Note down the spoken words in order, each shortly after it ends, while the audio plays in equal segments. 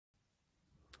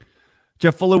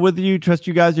Jeff Fuller with you. Trust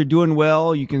you guys are doing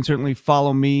well. You can certainly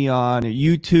follow me on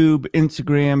YouTube,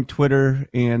 Instagram, Twitter,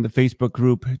 and the Facebook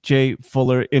group, Jay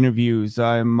Fuller Interviews.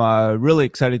 I'm really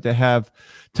excited to have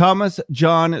Thomas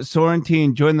John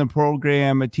Sorrentine join the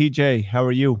program. TJ, how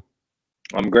are you?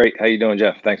 I'm great. How you doing,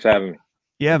 Jeff? Thanks for having me.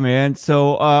 Yeah, man.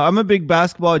 So I'm a big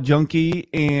basketball junkie,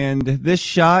 and this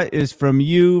shot is from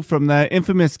you from that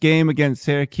infamous game against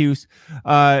Syracuse.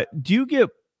 Do you get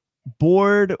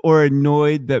bored or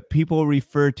annoyed that people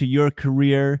refer to your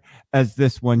career as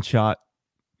this one shot?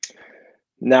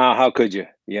 Now, how could you?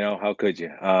 How could you?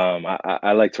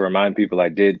 I like to remind people I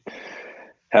did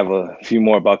have a few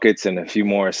more buckets and a few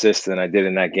more assists than I did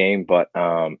in that game, but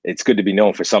it's good to be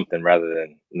known for something rather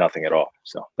than nothing at all.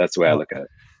 So that's the way I look at it.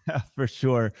 For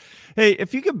sure. Hey,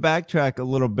 if you could backtrack a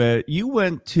little bit, you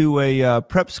went to a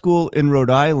prep school in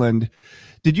Rhode Island.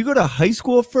 Did you go to high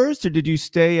school first, or did you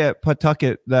stay at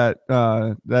Pawtucket that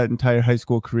entire high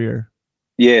school career?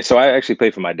 Yeah, so I actually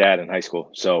played for my dad in high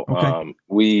school. So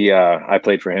Okay. I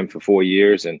played for him for 4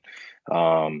 years and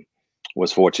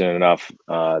was fortunate enough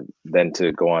then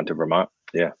to go on to Vermont.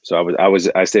 Yeah, so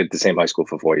I stayed at the same high school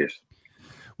for 4 years.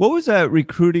 What was that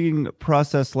recruiting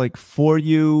process like for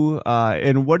you?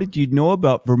 And what did you know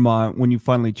about Vermont when you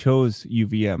finally chose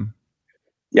UVM?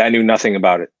 Yeah, I knew nothing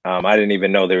about it. I didn't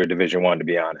even know they were Division I, to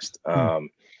be honest. I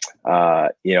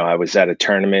was at a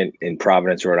tournament in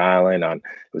Providence, Rhode Island. It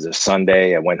was a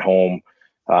Sunday. I went home.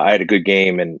 I had a good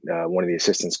game, and one of the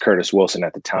assistants, Curtis Wilson,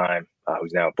 at the time,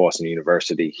 who's now at Boston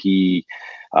University, he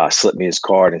slipped me his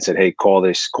card and said, "Hey, call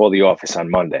the office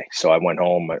on Monday." So I went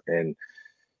home and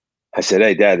I said,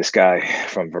 "Hey, Dad, this guy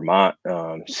from Vermont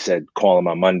said call him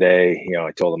on Monday."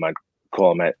 I told him I'd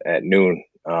call him at noon.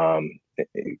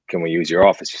 Can we use your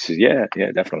office? He says, yeah,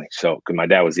 definitely. So, because my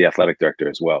dad was the athletic director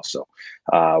as well. So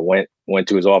went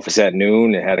to his office at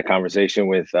noon and had a conversation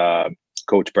with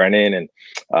Coach Brennan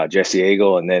and Jesse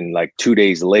Agel. And then like 2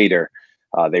 days later,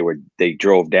 they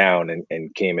drove down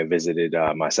and came and visited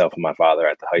myself and my father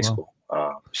at the high school.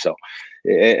 So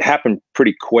it happened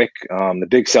pretty quick. The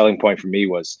big selling point for me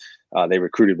was they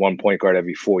recruited one point guard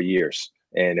every 4 years.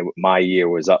 And my year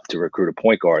was up to recruit a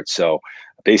point guard. So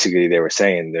basically they were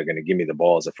saying they're going to give me the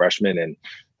ball as a freshman and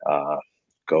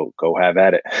go have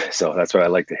at it. So that's what I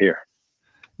like to hear.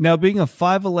 Now, being a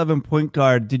 5'11" point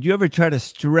guard, did you ever try to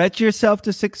stretch yourself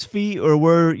to 6 feet, or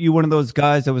were you one of those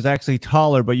guys that was actually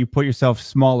taller, but you put yourself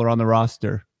smaller on the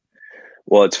roster?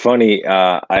 Well, it's funny.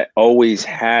 I always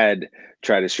had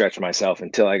tried to stretch myself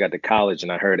until I got to college,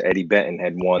 and I heard Eddie Benton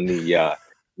had won the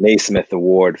Naismith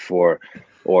Award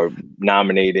or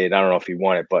nominated. I don't know if he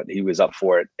won it, but he was up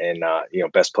for it. And,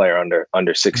 best player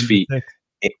under 6 feet.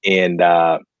 And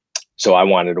so I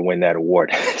wanted to win that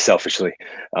award selfishly.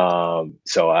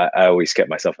 So I always kept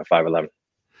myself at 5'11".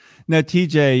 Now,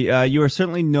 TJ, you are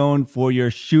certainly known for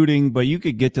your shooting, but you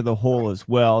could get to the hole as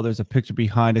well. There's a picture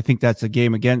behind. I think that's a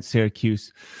game against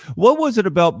Syracuse. What was it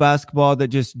about basketball that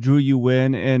just drew you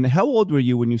in? And how old were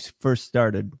you when you first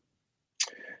started?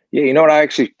 Yeah, you know what? I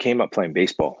actually came up playing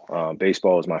baseball.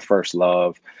 Baseball was my first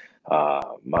love.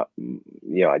 The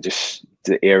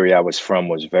area I was from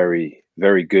was very,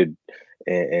 very good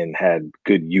and had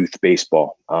good youth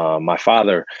baseball. My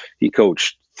father, he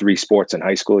coached 3 sports in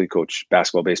high school. He coached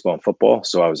basketball, baseball, and football.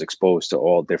 So I was exposed to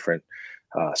all different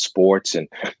sports. And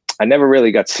I never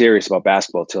really got serious about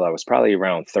basketball till I was probably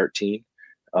around 13.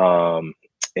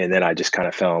 And then I just kind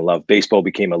of fell in love. Baseball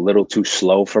became a little too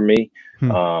slow for me.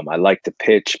 I like to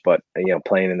pitch, but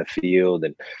playing in the field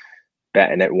and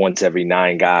batting at once every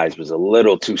 9 guys was a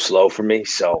little too slow for me.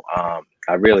 So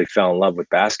I really fell in love with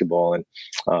basketball, and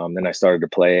then I started to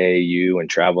play AAU and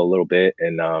travel a little bit,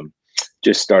 and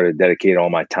just started to dedicate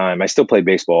all my time. I still play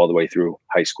baseball all the way through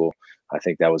high school. I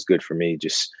think that was good for me,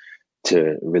 just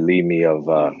to relieve me of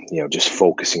just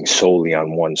focusing solely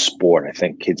on one sport. I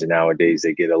think kids nowadays,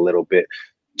 they get a little bit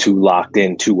too locked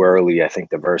in too early. I think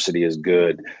diversity is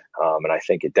good. And I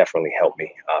think it definitely helped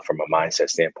me from a mindset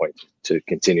standpoint to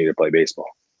continue to play baseball.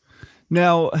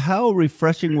 Now, how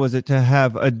refreshing was it to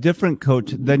have a different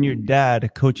coach than your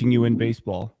dad coaching you in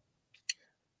baseball?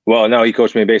 Well, no, he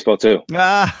coached me in baseball too.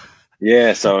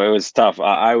 Yeah, so it was tough.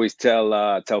 I always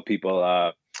tell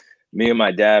people, me and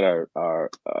my dad are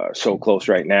so close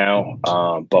right now.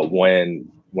 But when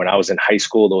I was in high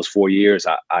school, those 4 years,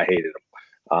 I hated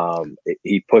him.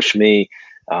 He pushed me.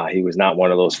 He was not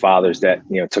one of those fathers that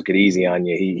took it easy on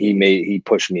you. He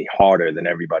pushed me harder than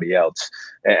everybody else,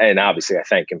 and obviously I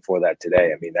thank him for that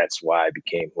today. I mean, that's why I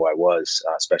became who I was,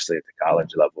 especially at the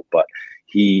college level. But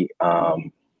he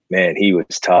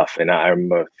was tough, and I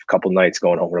remember a couple nights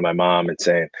going home to my mom and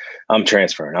saying, "I'm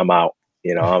transferring. I'm out."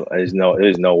 There's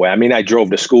no way. I mean, I drove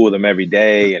to school with him every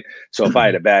day. And so if I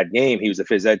had a bad game, he was a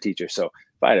phys ed teacher. So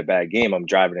if I had a bad game, I'm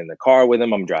driving in the car with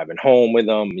him. I'm driving home with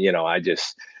him.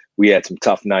 We had some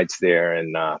tough nights there,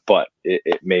 but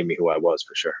it made me who I was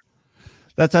for sure.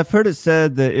 I've heard it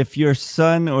said that if your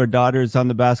son or daughter is on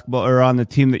the basketball or on the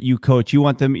team that you coach, you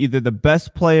want them either the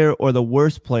best player or the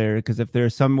worst player, because if they're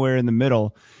somewhere in the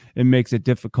middle, it makes it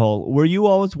difficult. Were you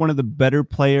always one of the better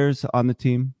players on the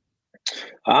team?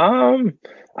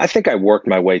 I think I worked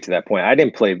my way to that point. I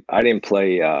didn't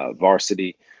play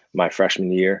varsity my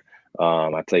freshman year.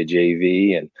 I played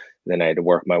JV, and then I had to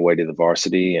work my way to the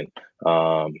varsity. And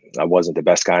I wasn't the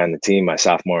best guy on the team my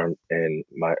sophomore and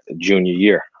my junior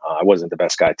year. I wasn't the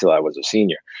best guy till I was a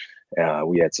senior.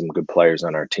 We had some good players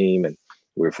on our team, and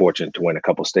we were fortunate to win a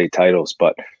couple state titles.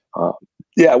 But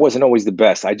I wasn't always the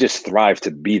best. I just thrived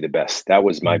to be the best. That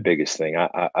was my biggest thing.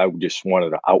 I just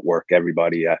wanted to outwork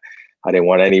everybody. I didn't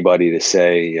want anybody to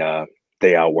say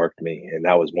they outworked me. And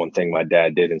that was one thing my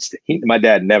dad did. My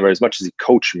dad never, as much as he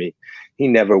coached me, he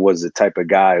never was the type of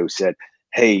guy who said,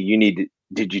 hey,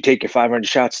 did you take your 500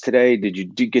 shots today? Did you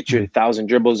get your 1,000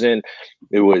 dribbles in?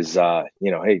 It was, hey,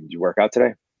 did you work out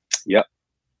today? Yep.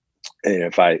 And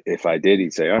if I did,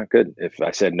 he'd say, oh, good. If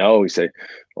I said no, he'd say,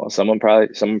 well, someone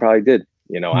probably did.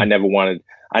 I never wanted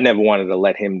to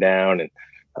let him down. And,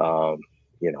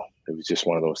 it was just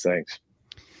one of those things.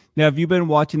 Now, have you been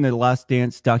watching the Last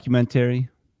Dance documentary?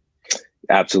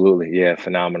 Absolutely. Yeah.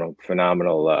 Phenomenal.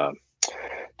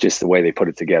 Just the way they put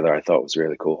it together, I thought was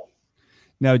really cool.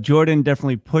 Now, Jordan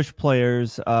definitely pushed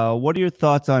players. What are your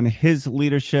thoughts on his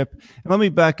leadership? And let me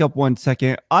back up 1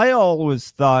 second. I always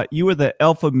thought you were the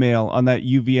alpha male on that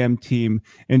UVM team,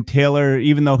 and Taylor,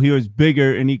 even though he was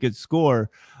bigger and he could score,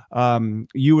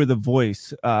 you were the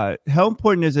voice. How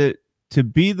important is it to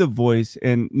be the voice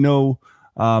and know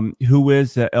who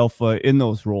is the alpha in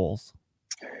those roles?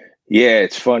 Yeah,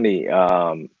 it's funny.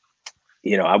 I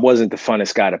wasn't the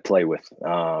funnest guy to play with.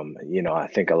 I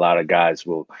think a lot of guys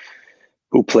who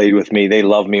played with me, they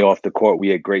loved me off the court. We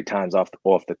had great times off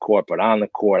the court, but on the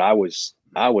court, I was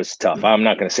tough. I'm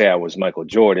not going to say I was Michael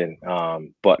Jordan,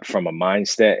 but from a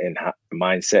mindset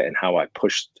and how I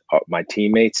pushed my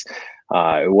teammates,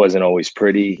 it wasn't always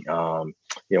pretty. One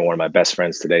of my best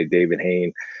friends today, David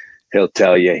Hain, he'll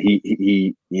tell you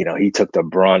he took the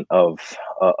brunt of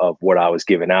what I was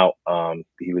giving out.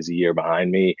 He was a year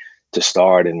behind me to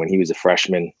start, and when he was a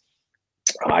freshman,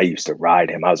 I used to ride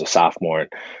him. I was a sophomore, and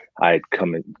I had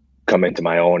come into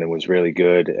my own and was really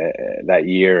good that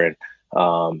year.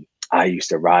 And I used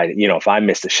to ride. If I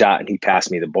missed a shot and he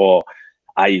passed me the ball,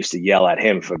 I used to yell at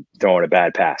him for throwing a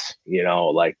bad pass.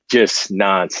 Like just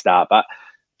nonstop.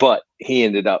 But he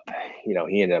ended up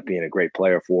being a great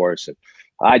player for us. And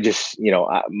I just,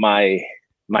 my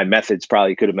methods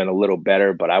probably could have been a little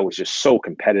better, but I was just so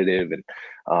competitive, and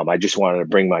I just wanted to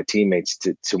bring my teammates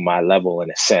to my level in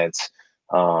a sense.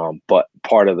 But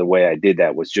part of the way I did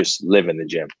that was just live in the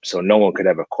gym, so no one could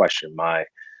ever question my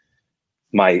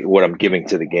what I'm giving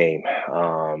to the game.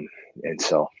 And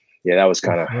so, yeah, that was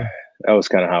kind of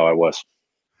how I was.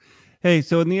 Hey,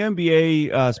 so in the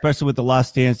NBA, especially with the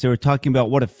Last Dance, they were talking about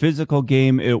what a physical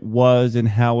game it was and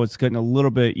how it's getting a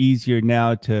little bit easier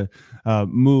now to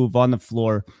move on the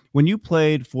floor. When you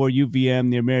played for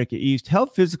UVM, the America East, how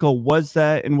physical was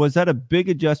that? And was that a big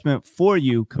adjustment for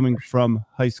you coming from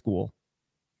high school?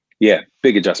 Yeah,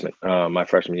 big adjustment. My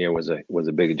freshman year was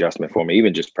a big adjustment for me.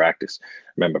 Even just practice.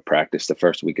 I remember practice. The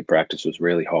first week of practice was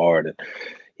really hard,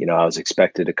 and I was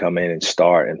expected to come in and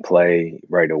start and play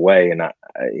right away. And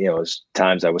it was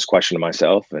times I was questioning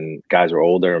myself, and guys were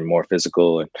older and more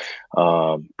physical. And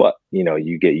but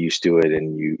you get used to it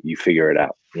and you figure it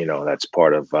out. That's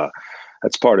part of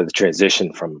the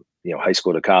transition from high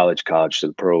school to college to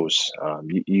the pros.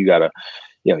 You gotta.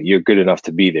 You're good enough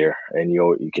to be there, and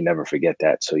you can never forget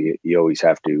that. So you always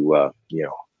have to,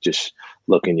 just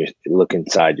look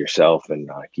inside yourself and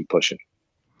keep pushing.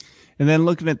 And then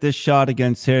looking at this shot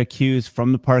against Syracuse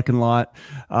from the parking lot,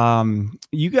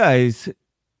 you guys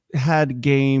had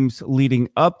games leading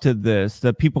up to this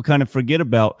that people kind of forget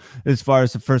about as far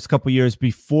as the first couple of years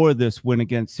before this win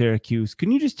against Syracuse.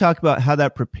 Can you just talk about how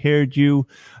that prepared you?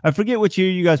 I forget which year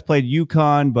you guys played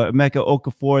UConn, but Emeka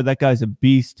Okafor, that guy's a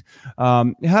beast.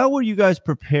 How were you guys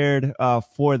prepared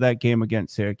for that game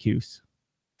against Syracuse?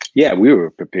 Yeah, we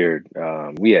were prepared.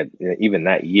 We had, even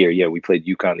that year, we played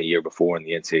UConn the year before in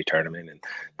the NCAA tournament, and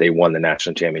they won the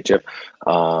national championship.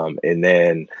 And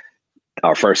then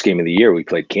our first game of the year, we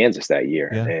played Kansas that year,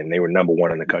 and they were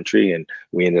 #1 in the country. And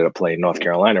we ended up playing North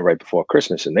Carolina right before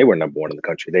Christmas, and they were #1 in the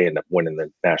country. They ended up winning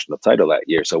the national title that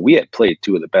year. So we had played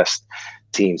two of the best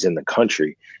teams in the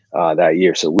country. that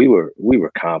year. So we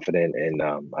were confident, and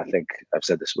I think I've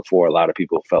said this before. A lot of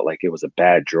people felt like it was a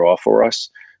bad draw for us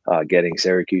getting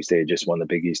Syracuse. They had just won the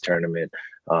Big East tournament,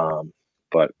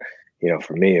 but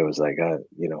for me, it was like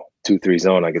 2-3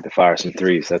 zone. I get to fire some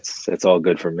threes. That's all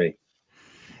good for me.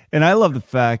 And I love the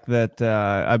fact that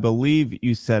I believe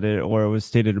you said it, or it was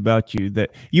stated about you,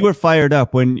 that you were fired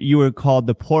up when you were called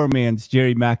the poor man's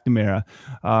Jerry McNamara.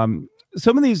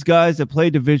 Some of these guys that play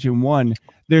Division I,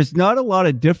 there's not a lot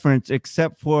of difference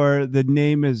except for the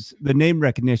name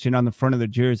recognition on the front of the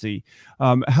jersey.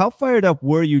 How fired up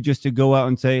were you just to go out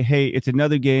and say, hey, it's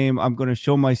another game, I'm going to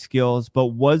show my skills? But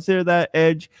was there that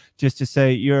edge just to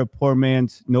say you're a poor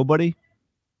man's nobody?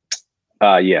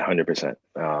 Yeah, 100%.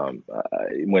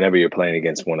 Whenever you're playing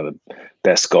against one of the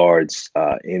best guards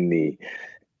in the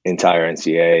entire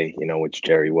NCAA, which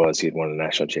Jerry was, he had won a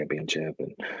national championship,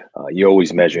 and you're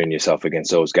always measuring yourself against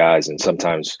those guys. And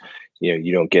sometimes,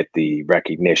 you don't get the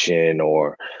recognition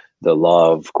or the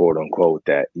love, quote unquote,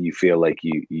 that you feel like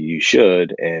you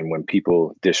should. And when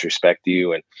people disrespect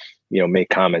you and make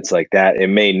comments like that, it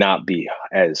may not be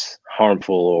as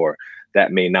harmful, or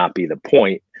that may not be the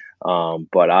point.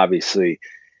 But obviously,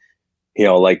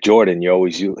 like Jordan,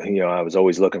 I was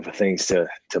always looking for things to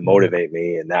motivate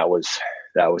me, and that was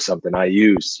something I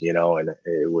used, and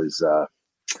it was,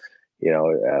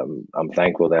 I'm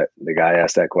thankful that the guy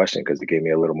asked that question, because it gave me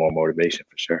a little more motivation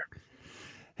for sure.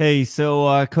 Hey,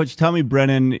 so Coach Tommy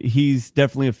Brennan, he's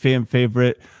definitely a fan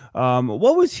favorite.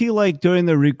 What was he like during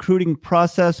the recruiting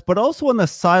process, but also on the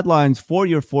sidelines for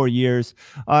your 4 years?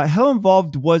 How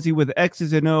involved was he with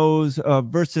X's and O's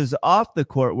versus off the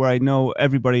court, where I know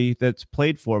everybody that's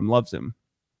played for him loves him?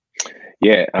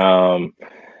 Yeah.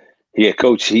 Yeah,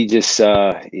 Coach, he just,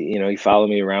 he followed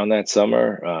me around that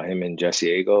summer, him and Jesse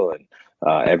Agel, and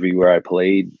everywhere I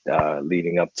played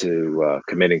leading up to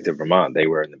committing to Vermont, they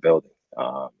were in the building.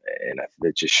 And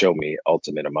it just showed me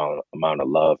ultimate amount of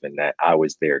love, and that I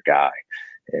was their guy,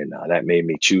 and that made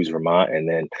me choose Vermont. And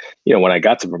then, when I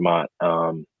got to Vermont,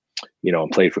 and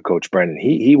played for Coach Brennan,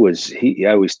 I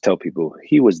always tell people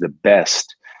he was the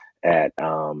best at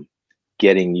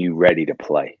getting you ready to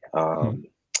play.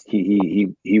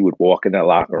 He would walk in that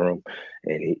locker room,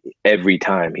 and every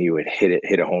time he would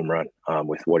hit a home run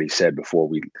with what he said before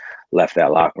we left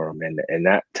that locker room, and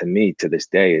that, to me, to this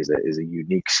day, is a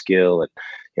unique skill,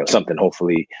 and something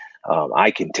hopefully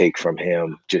I can take from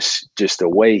him. Just the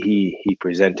way he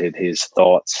presented his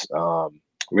thoughts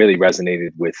really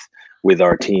resonated with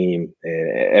our team.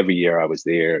 Every year I was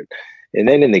there. And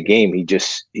then in the game,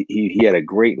 he had a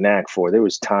great knack for. There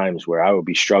was times where I would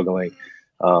be struggling,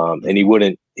 and he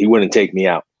wouldn't take me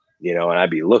out, and I'd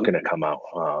be looking to come out,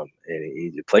 and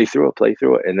he'd play through it. And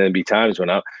then there'd be times when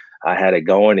I had it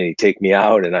going, and he'd take me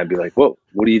out, and I'd be like, "Whoa,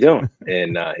 what are you doing?"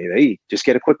 And hey, just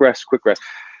get a quick rest.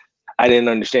 I didn't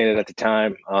understand it at the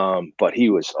time, but he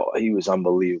was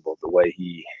unbelievable, the way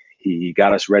he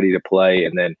got us ready to play,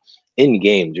 and then in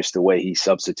game, just the way he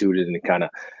substituted and kind of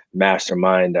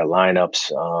mastermind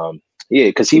lineups. Yeah,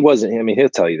 because he wasn't. I mean, he'll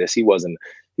tell you this. He wasn't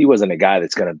a guy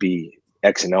that's going to be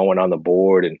X and O and on the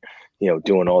board and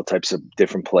doing all types of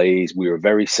different plays. We were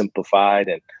very simplified,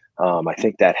 and I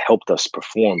think that helped us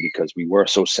perform because we were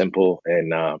so simple.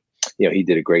 And he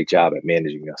did a great job at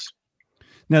managing us.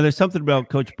 Now, there's something about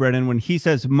Coach Brennan. When he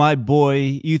says "my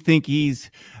boy," you think he's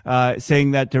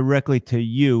saying that directly to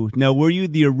you. Now, were you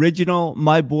the original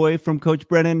 "my boy" from Coach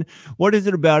Brennan? What is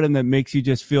it about him that makes you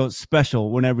just feel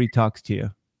special whenever he talks to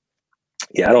you?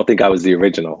 Yeah, I don't think I was the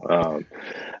original.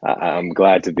 I'm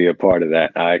glad to be a part of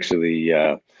that.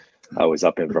 I was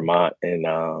up in Vermont and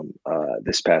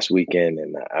this past weekend,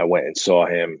 and I went and saw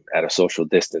him at a social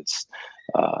distance,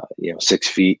 6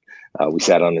 feet. We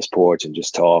sat on his porch and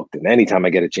just talked. And anytime I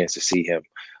get a chance to see him,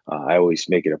 I always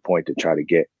make it a point to try to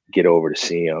get over to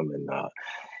see him. And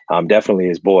I'm definitely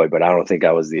his boy, but I don't think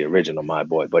I was the original "my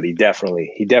boy." But he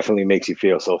definitely makes you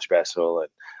feel so special,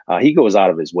 and he goes out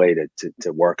of his way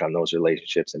to work on those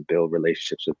relationships and build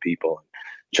relationships with people. And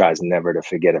tries never to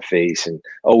forget a face, and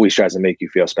always tries to make you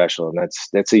feel special. And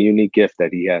that's a unique gift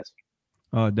that he has.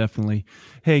 Oh, definitely.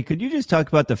 Hey, could you just talk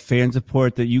about the fan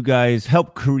support that you guys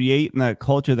help create and that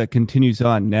culture that continues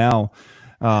on now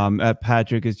at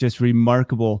Patrick is just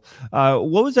remarkable.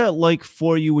 What was that like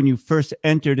for you when you first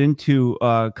entered into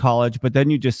college, but then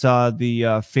you just saw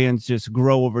the fans just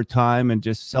grow over time and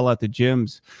just sell out the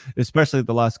gyms, especially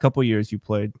the last couple of years you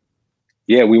played?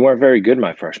 Yeah, we weren't very good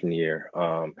my freshman year.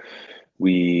 I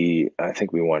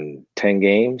think we won 10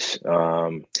 games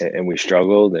and we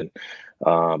struggled. And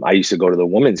I used to go to the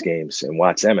women's games and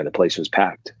watch them, and the place was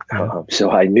packed.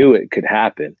 So I knew it could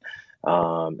happen.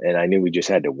 And I knew we just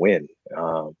had to win.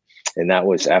 And that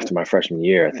was after my freshman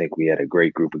year. I think we had a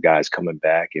great group of guys coming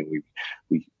back, and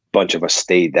we bunch of us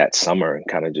stayed that summer and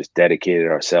kind of just dedicated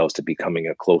ourselves to becoming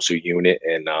a closer unit.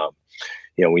 And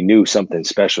we knew something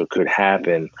special could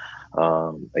happen.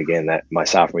 Again, that my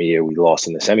sophomore year, we lost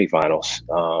in the semifinals,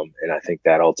 and I think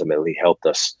that ultimately helped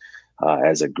us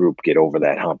as a group get over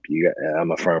that hump.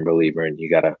 I'm a firm believer, and you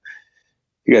gotta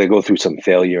go through some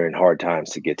failure and hard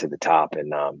times to get to the top,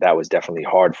 and that was definitely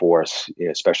hard for us,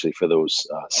 especially for those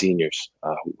seniors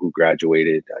who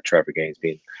graduated. Trevor Gaines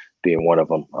being one of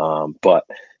them, but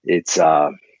it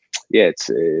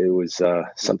was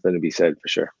something to be said for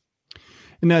sure.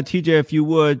 And now, TJ, if you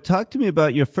would talk to me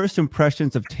about your first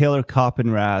impressions of Taylor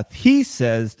Coppenrath. He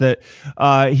says that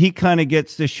he kind of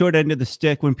gets the short end of the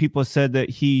stick when people said that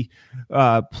he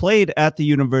played at the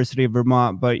University of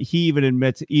Vermont, but he even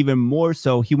admits even more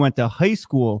so he went to high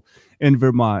school in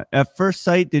Vermont. At first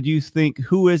sight, did you think,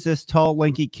 who is this tall,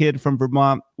 lanky kid from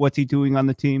Vermont? What's he doing on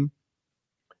the team?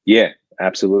 Yeah,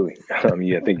 absolutely. I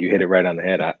think you hit it right on the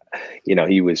head.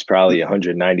 He was probably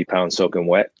 190 pounds soaking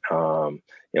wet.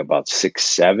 About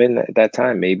 6'7" at that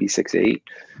time, maybe 6'8",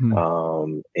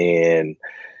 and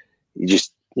he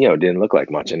just didn't look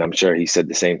like much. And I'm sure he said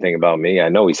the same thing about me. I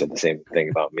know he said the same thing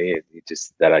about me. It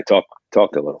just that I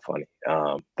talked a little funny.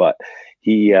 But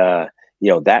he,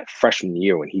 that freshman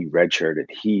year when he redshirted,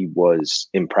 he was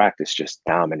in practice just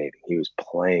dominating. He was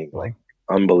playing like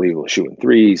unbelievable, shooting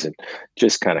threes and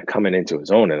just kind of coming into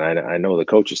his own. And I know the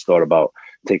coaches thought about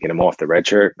taking him off the red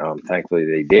shirt. Thankfully,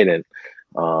 they didn't.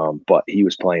 But he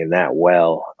was playing that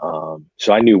well.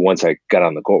 So I knew once I got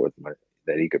on the court with him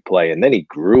that he could play. And then he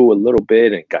grew a little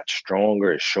bit and got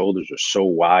stronger. His shoulders were so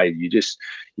wide, you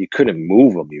couldn't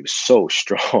move him. He was so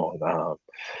strong.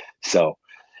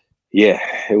 It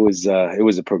was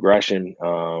a progression,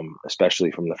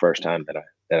 especially from the first time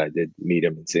that I did meet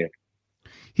him and see him.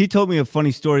 He told me a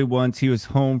funny story once. He was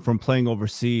home from playing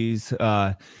overseas.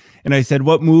 And I said,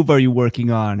 "What move are you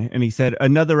working on?" And he said,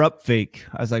 "Another up fake."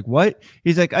 I was like, "What?"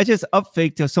 He's like, "I just up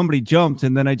fake till somebody jumps,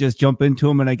 and then I just jump into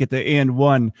him and I get the and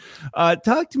one."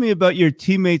 Talk to me about your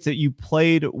teammates that you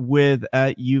played with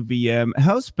at UVM.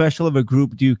 How special of a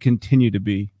group do you continue to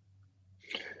be?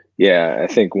 Yeah, I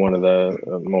think one of the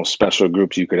most special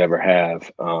groups you could ever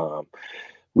have. I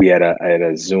had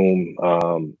a Zoom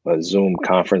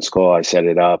conference call. I set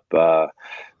it up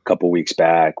couple weeks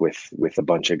back with a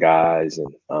bunch of guys,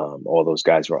 and all those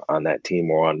guys were on that team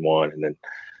were on one, and then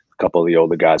a couple of the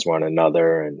older guys were on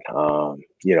another. And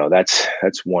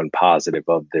that's one positive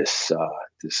of this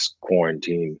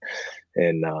quarantine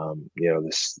and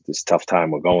this tough time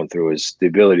we're going through is the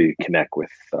ability to connect with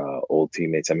old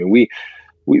teammates. I mean,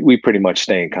 we pretty much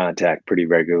stay in contact pretty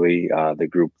regularly. The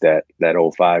group that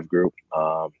 05 group,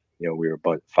 we were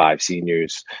about 5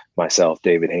 seniors, myself,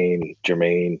 David Hayne,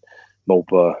 Jermaine,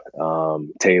 Mopa,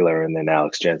 Taylor, and then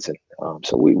Alex Jensen.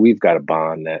 So we've got a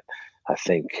bond that I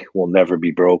think will never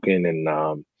be broken.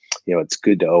 And, it's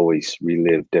good to always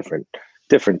relive different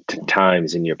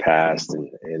times in your past.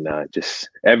 And just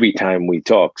every time we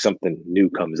talk, something new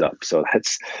comes up. So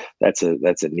that's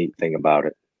a neat thing about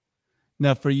it.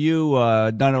 Now, for you,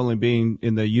 not only being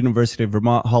in the University of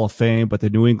Vermont Hall of Fame, but the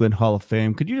New England Hall of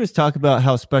Fame, could you just talk about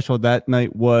how special that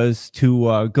night was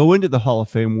to go into the Hall of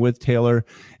Fame with Taylor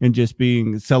and just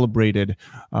being celebrated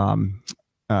in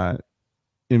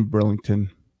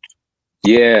Burlington?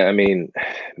 Yeah, I mean,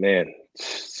 man,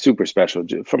 super special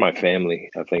for my family,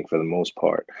 I think, for the most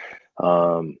part.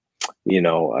 At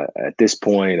this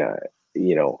point,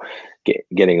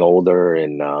 getting older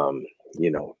and,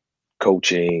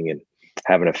 coaching and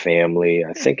having a family,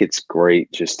 I think it's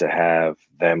great just to have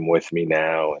them with me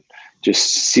now and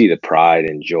just see the pride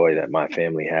and joy that my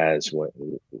family has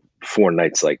for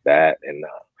nights like that. And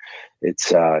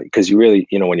it's because you really,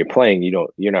 when you're playing,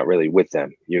 you're not really with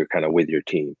them. You're kind of with your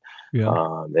team.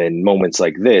 Yeah. And moments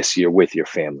like this, you're with your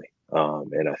family.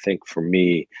 And I think for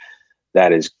me,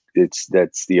 that's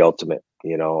the ultimate.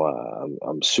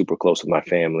 I'm super close with my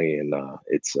family, and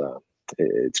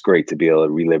it's great to be able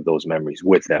to relive those memories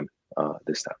with them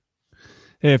this time.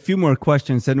 Hey, a few more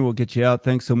questions, then we'll get you out.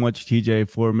 Thanks so much, TJ,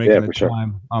 for making the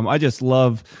time. Sure. I just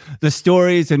love the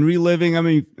stories and reliving. I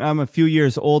mean, I'm a few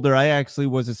years older. I actually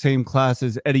was the same class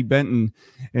as Eddie Benton.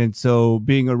 And so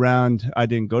being around, I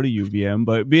didn't go to UVM,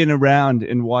 but being around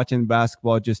and watching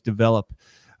basketball just develop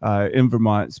in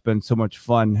Vermont, it's been so much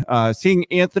fun. Seeing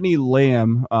Anthony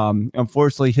Lamb,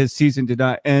 unfortunately, his season did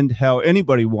not end how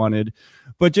anybody wanted,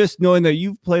 but just knowing that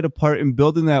you've played a part in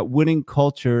building that winning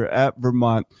culture at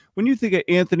Vermont. When you think of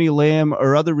Anthony Lamb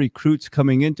or other recruits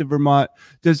coming into Vermont,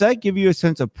 does that give you a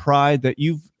sense of pride that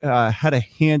you've had a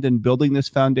hand in building this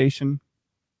foundation?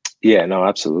 Yeah, no,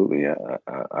 absolutely.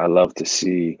 I love to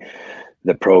see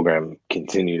the program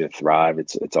continue to thrive.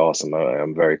 It's awesome.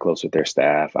 I'm very close with their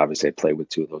staff. Obviously, I played with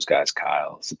two of those guys,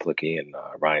 Kyle Saplicki and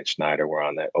Ryan Schneider. Were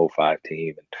on that '05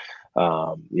 team.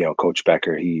 And, Coach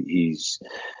Becker, he's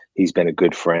been a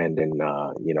good friend, and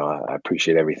I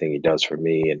appreciate everything he does for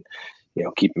me, and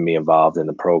keeping me involved in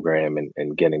the program,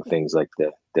 and getting things like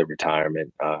the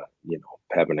retirement,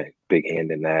 having a big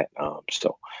hand in that.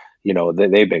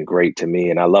 They've been great to me,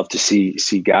 and I love to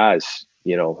see guys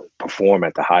perform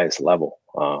at the highest level.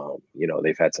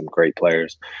 They've had some great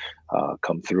players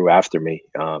come through after me,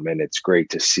 and it's great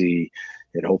to see.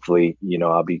 And hopefully,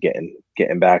 I'll be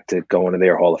getting back to going to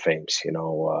their Hall of Fames.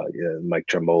 Mike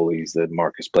Tremboli's, the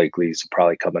Marcus Blakely's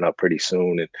probably coming up pretty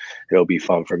soon, and it'll be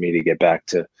fun for me to get back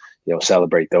to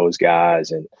celebrate those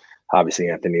guys. And obviously,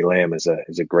 Anthony Lamb is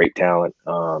a great talent.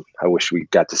 I wish we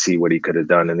got to see what he could have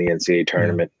done in the NCAA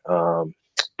tournament,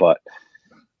 but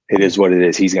it is what it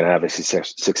is. He's going to have a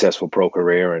successful pro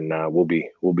career, and we'll be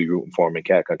rooting for him in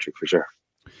Cat Country for sure.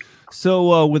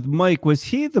 So with Mike, was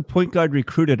he the point guard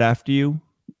recruited after you?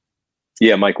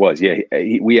 Yeah, Mike was. Yeah,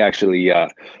 we actually.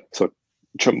 So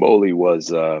Tremboli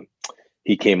was.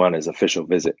 He came on his official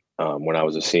visit when I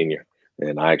was a senior,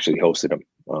 and I actually hosted him.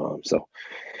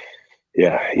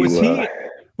 Yeah,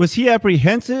 was he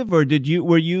apprehensive, or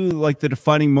were you like the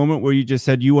defining moment where you just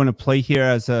said you want to play here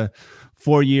as a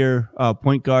 4-year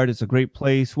point guard? It's a great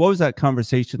place. What was that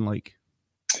conversation like?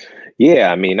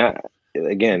 Yeah, I mean,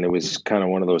 again, it was kind of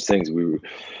one of those things.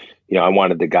 I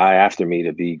wanted the guy after me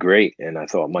to be great, and I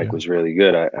thought Mike was really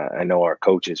good. I know our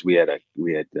coaches. We had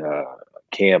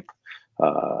camp,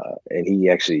 and he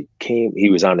actually came. He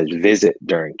was on his visit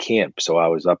during camp, so I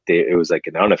was up there. It was like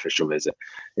an unofficial visit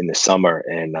in the summer,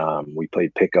 and we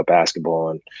played pickup basketball,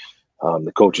 and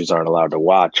the coaches aren't allowed to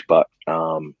watch, but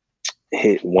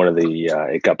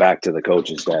it got back to the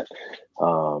coaches that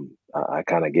I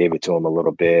kind of gave it to him a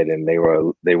little bit, and they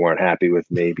weren't happy with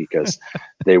me because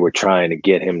they were trying to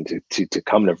get him to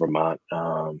come to Vermont.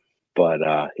 But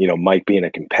Mike being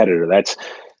a competitor, that's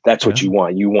what you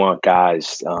want. You want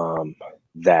guys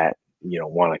that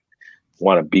want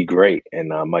to be great,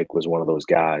 and Mike was one of those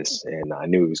guys, and I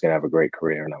knew he was going to have a great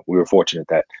career, and we were fortunate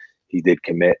that he did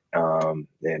commit,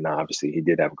 and obviously he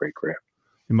did have a great career.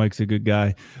 Mike's a good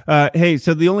guy. Hey,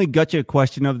 so the only gotcha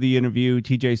question of the interview,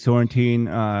 TJ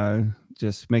Sorrentine,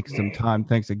 just making some time.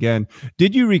 Thanks again.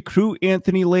 Did you recruit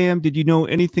Anthony Lamb? Did you know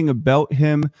anything about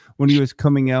him when he was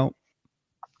coming out?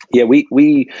 Yeah,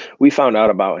 we found out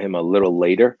about him a little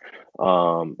later.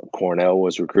 Cornell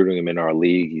was recruiting him in our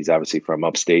league. He's obviously from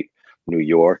upstate New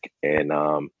York, and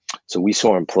so we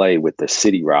saw him play with the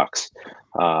City Rocks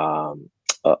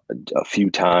a few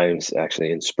times,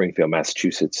 actually, in Springfield,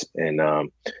 Massachusetts, and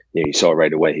you saw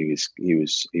right away he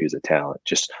was a talent.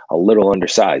 Just a little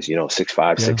undersized, 6'5",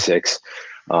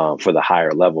 6'6", for the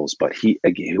higher levels. But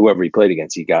whoever he played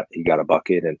against, he got a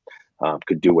bucket and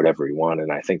could do whatever he wanted.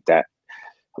 And I think that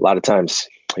a lot of times,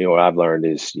 what I've learned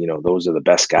is, those are the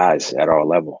best guys at our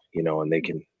level, and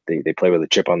they play with a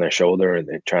chip on their shoulder, and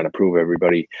they're trying to prove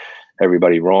everybody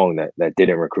wrong that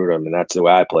didn't recruit them. And that's the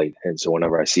way I played. And so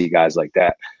whenever I see guys like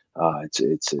that,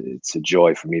 it's a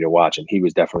joy for me to watch. And he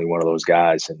was definitely one of those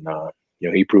guys. And,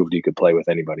 he proved he could play with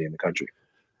anybody in the country.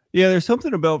 Yeah, there's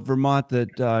something about Vermont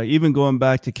that even going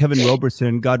back to Kevin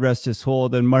Roberson, God rest his soul,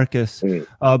 then Marcus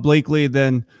Blakely,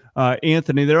 then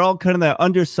Anthony, they're all kind of that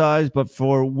undersized, but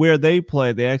for where they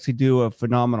play, they actually do a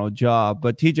phenomenal job.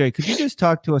 But TJ, could you just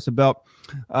talk to us about,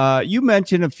 you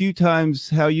mentioned a few times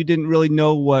how you didn't really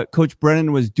know what Coach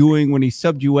Brennan was doing when he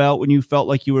subbed you out, when you felt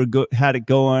like you had it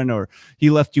going, or he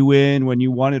left you in when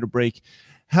you wanted a break.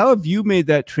 How have you made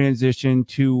that transition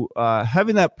to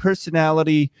having that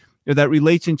personality, or that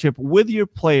relationship with your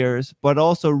players, but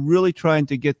also really trying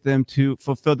to get them to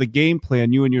fulfill the game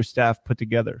plan you and your staff put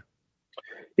together?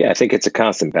 Yeah, I think it's a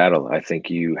constant battle. I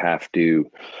think you have to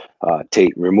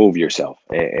remove yourself.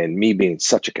 And me being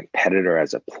such a competitor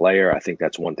as a player, I think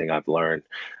that's one thing I've learned,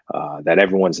 that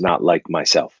everyone's not like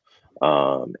myself.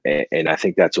 And I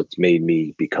think that's what's made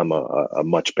me become a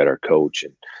much better coach,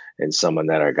 and someone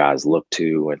that our guys look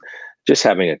to, and just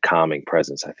having a calming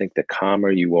presence. I think the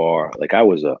calmer you are, like I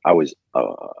was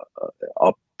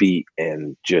upbeat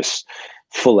and just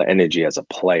full of energy as a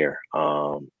player.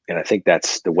 And I think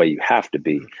that's the way you have to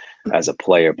be as a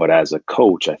player. But as a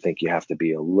coach, I think you have to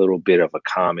be a little bit of a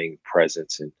calming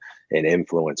presence and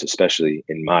influence, especially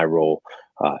in my role,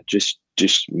 just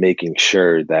making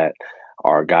sure that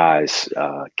our guys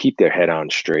keep their head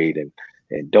on straight and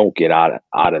don't get out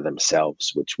of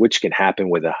themselves, which can happen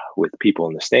with people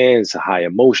in the stands, high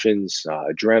emotions,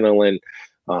 adrenaline.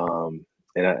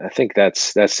 And I think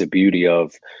that's the beauty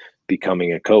of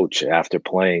becoming a coach after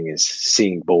playing is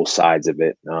seeing both sides of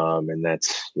it. And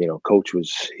that's, coach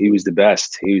he was the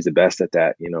best. He was the best at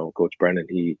that. Coach Brennan,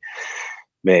 he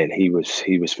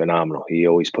was phenomenal. He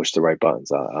always pushed the right buttons,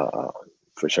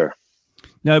 for sure.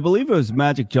 Now, I believe it was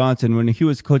Magic Johnson when he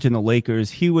was coaching the Lakers.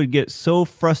 He would get so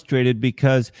frustrated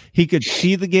because he could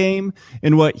see the game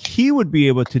and what he would be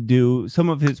able to do, some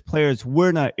of his players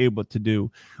were not able to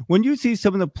do. When you see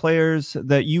some of the players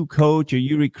that you coach or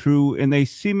you recruit and they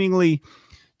seemingly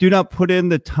do not put in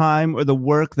the time or the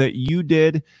work that you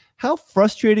did, how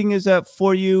frustrating is that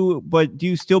for you? But do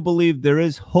you still believe there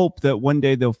is hope that one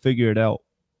day they'll figure it out?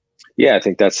 Yeah, I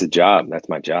think that's the job. That's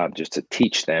my job, just to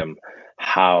teach them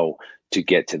how to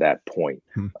get to that point.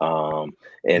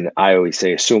 And I always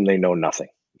say, assume they know nothing.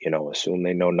 Assume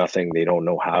they know nothing. They don't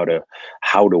know how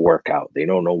to work out. They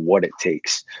don't know what it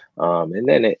takes. And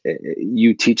then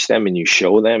you teach them and you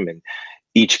show them. And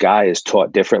each guy is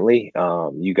taught differently.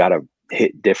 You got to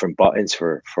hit different buttons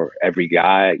for every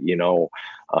guy. You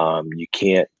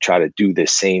can't try to do the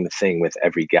same thing with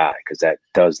every guy because that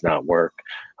does not work.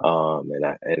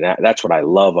 That's what I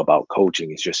love about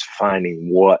coaching, is just finding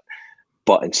what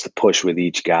buttons to push with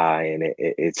each guy, and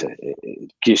it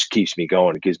just keeps me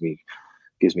going. It gives me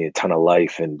a ton of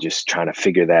life, and just trying to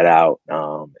figure that out.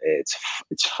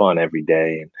 It's fun every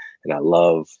day, and I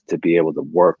love to be able to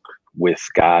work with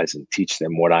guys and teach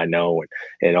them what I know,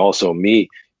 and also me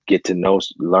get to know,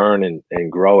 learn,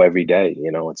 and grow every day.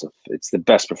 It's the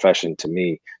best profession to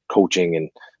me, coaching and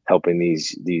helping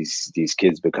these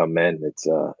kids become men. It's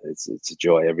a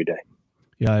joy every day.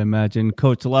 Yeah, I imagine.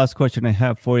 Coach, the last question I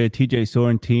have for you, TJ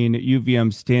Sorrentine,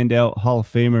 UVM standout Hall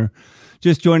of Famer,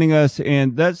 just joining us.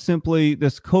 And that's simply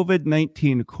this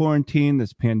COVID-19 quarantine,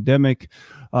 this pandemic.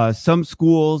 Some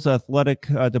schools, athletic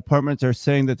departments are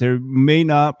saying that there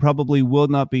probably will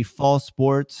not be fall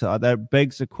sports. That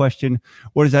begs the question,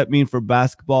 what does that mean for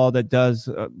basketball that does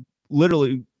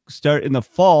literally start in the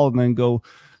fall and then go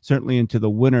certainly into the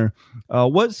winter?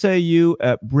 What say you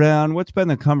at Brown? What's been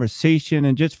the conversation?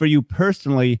 And just for you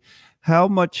personally, how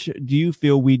much do you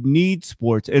feel we need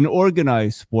sports and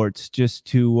organized sports just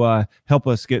to help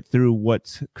us get through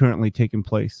what's currently taking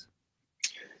place?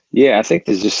 Yeah, I think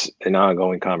there's just an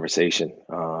ongoing conversation.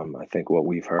 I think what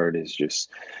we've heard is just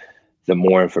the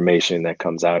more information that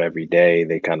comes out every day,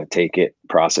 they kind of take it,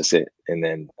 process it, and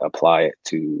then apply it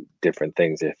to different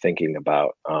things they're thinking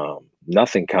about.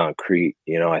 Nothing concrete.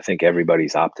 I think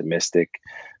everybody's optimistic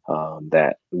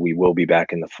that we will be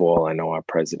back in the fall. I know our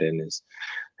president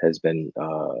has been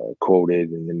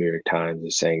quoted in the New York Times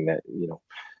as saying that,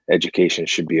 education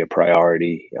should be a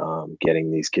priority,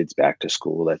 getting these kids back to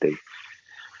school, that they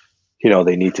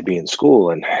need to be in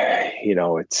school. And,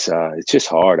 it's just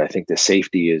hard. I think the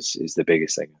safety is the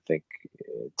biggest thing. I think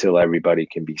until everybody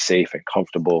can be safe and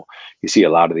comfortable, you see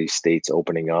a lot of these states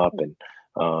opening up, and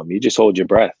you just hold your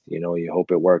breath. You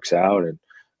hope it works out. And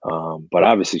but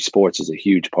obviously sports is a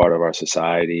huge part of our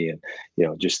society, and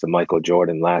just the Michael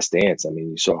Jordan Last Dance. I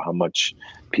mean, you saw how much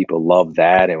people love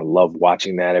that and love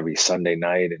watching that every Sunday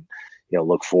night, and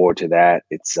look forward to that.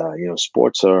 It's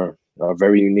sports are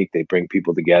very unique. They bring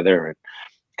people together, and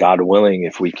God willing,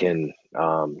 if we can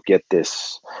get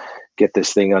this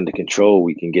thing under control,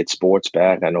 we can get sports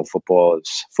back. I know football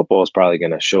is probably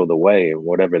going to show the way, and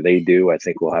whatever they do, I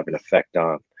think will have an effect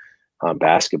on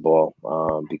basketball,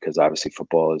 because obviously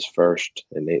football is first,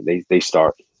 and they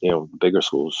start, bigger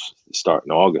schools start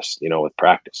in August, with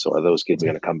practice. So are those kids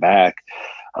going to come back?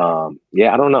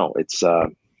 Yeah, I don't know. It's I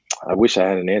wish I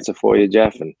had an answer for you,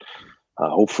 Jeff, and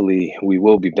hopefully we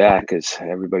will be back, because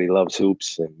everybody loves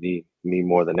hoops, and me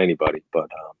more than anybody. But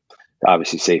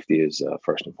obviously safety is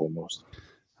first and foremost.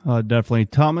 Definitely.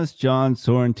 Thomas John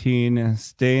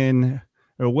Sorrentine,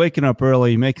 waking up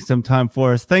early, making some time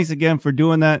for us. Thanks again for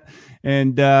doing that.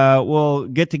 And we'll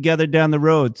get together down the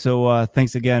road. So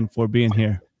thanks again for being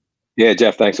here. Yeah,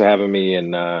 Jeff, thanks for having me.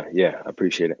 And yeah, I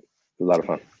appreciate it. It was a lot of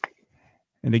fun.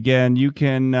 And again, you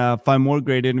can find more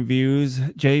great interviews,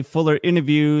 Jay Fuller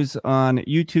interviews, on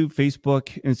YouTube,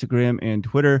 Facebook, Instagram, and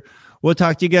Twitter. We'll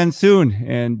talk to you again soon.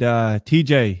 And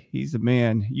TJ, he's the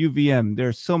man. UVM,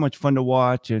 they're so much fun to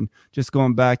watch. And just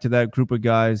going back to that group of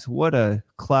guys, what a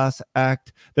class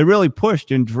act. They really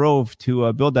pushed and drove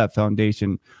to build that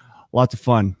foundation. Lots of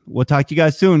fun. We'll talk to you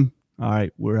guys soon. All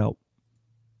right, we're out.